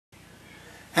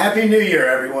Happy New Year,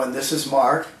 everyone. This is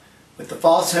Mark with the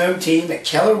Foss Home team at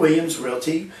Keller Williams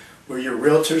Realty. We're your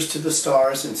realtors to the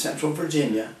stars in Central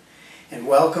Virginia. And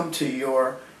welcome to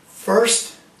your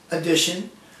first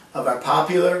edition of our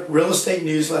popular real estate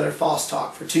newsletter,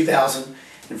 FossTalk, for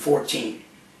 2014.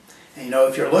 And you know,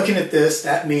 if you're looking at this,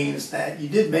 that means that you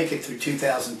did make it through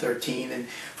 2013. And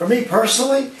for me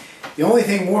personally, the only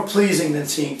thing more pleasing than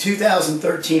seeing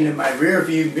 2013 in my rear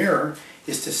view mirror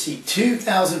is to see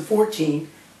 2014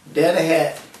 dead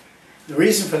ahead. The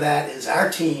reason for that is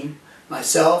our team,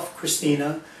 myself,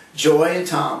 Christina, Joy, and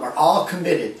Tom, are all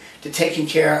committed to taking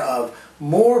care of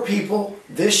more people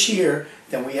this year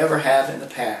than we ever have in the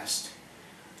past.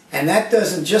 And that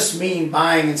doesn't just mean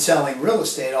buying and selling real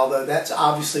estate, although that's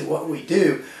obviously what we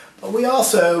do, but we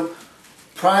also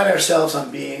pride ourselves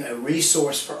on being a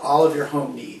resource for all of your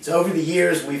home needs. Over the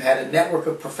years, we've had a network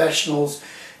of professionals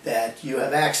that you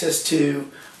have access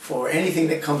to for anything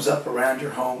that comes up around your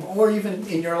home or even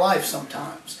in your life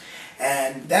sometimes.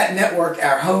 And that network,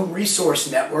 our home resource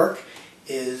network,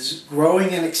 is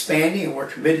growing and expanding, and we're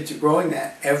committed to growing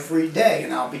that every day.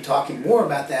 And I'll be talking more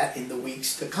about that in the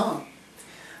weeks to come.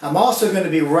 I'm also going to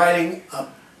be writing a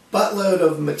buttload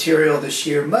of material this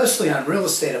year, mostly on real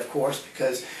estate, of course,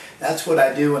 because that's what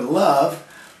I do and love,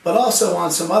 but also on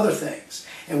some other things.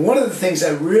 And one of the things I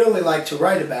really like to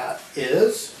write about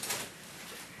is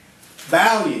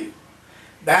value.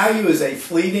 Value is a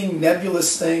fleeting,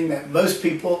 nebulous thing that most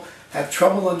people have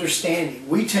trouble understanding.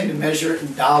 We tend to measure it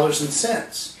in dollars and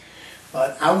cents.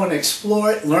 But I want to explore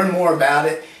it, learn more about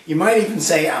it. You might even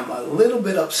say I'm a little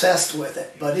bit obsessed with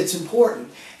it, but it's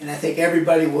important. And I think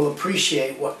everybody will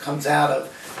appreciate what comes out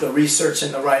of the research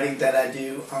and the writing that I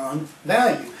do on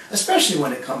value, especially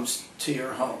when it comes to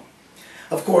your home.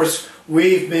 Of course,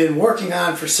 we've been working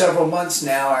on for several months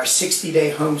now our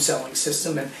 60-day home selling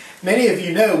system. And many of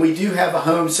you know we do have a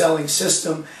home selling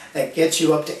system that gets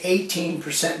you up to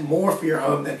 18% more for your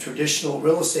home than traditional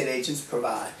real estate agents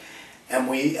provide. And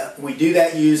we do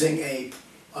that using a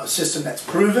system that's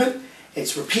proven,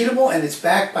 it's repeatable, and it's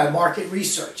backed by market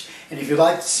research. And if you'd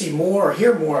like to see more or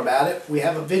hear more about it, we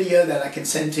have a video that I can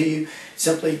send to you.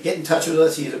 Simply get in touch with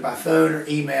us either by phone or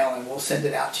email, and we'll send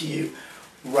it out to you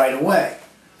right away.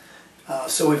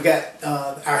 So we've got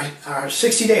our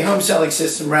 60-day home selling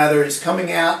system, rather, is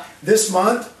coming out this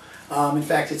month. In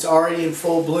fact, it's already in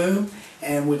full bloom,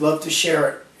 and we'd love to share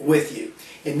it with you.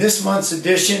 In this month's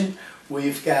edition,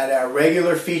 we've got our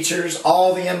regular features,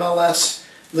 all the MLS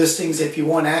listings if you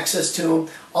want access to them.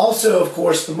 Also, of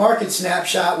course, the market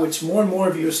snapshot, which more and more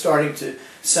of you are starting to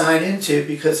sign into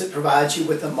because it provides you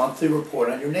with a monthly report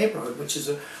on your neighborhood, which is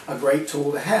a great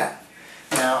tool to have.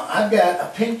 Now, I've got a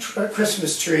pink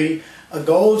Christmas tree, a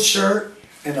gold shirt,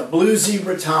 and a blue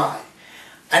zebra tie.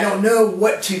 I don't know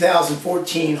what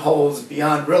 2014 holds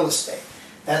beyond real estate.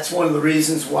 That's one of the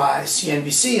reasons why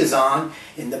CNBC is on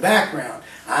in the background.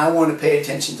 I want to pay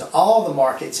attention to all the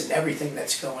markets and everything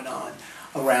that's going on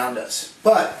around us.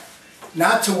 But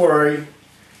not to worry,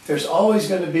 there's always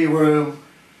going to be room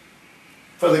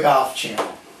for the Golf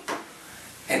Channel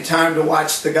and time to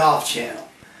watch the Golf Channel.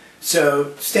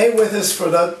 So stay with us for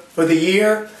the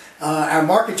year. Our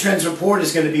market trends report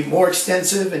is going to be more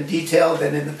extensive and detailed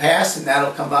than in the past, and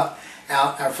that'll come out.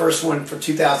 Our first one for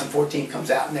 2014 comes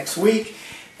out next week.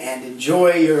 And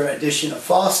enjoy your edition of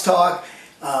FossTalk.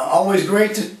 Always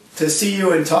great to see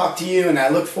you and talk to you, and I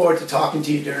look forward to talking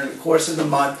to you during the course of the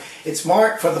month. It's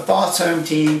Mark for the Foss Home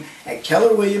team at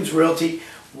Keller Williams Realty.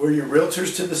 We're your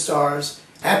realtors to the stars.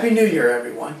 Happy New Year,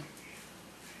 everyone.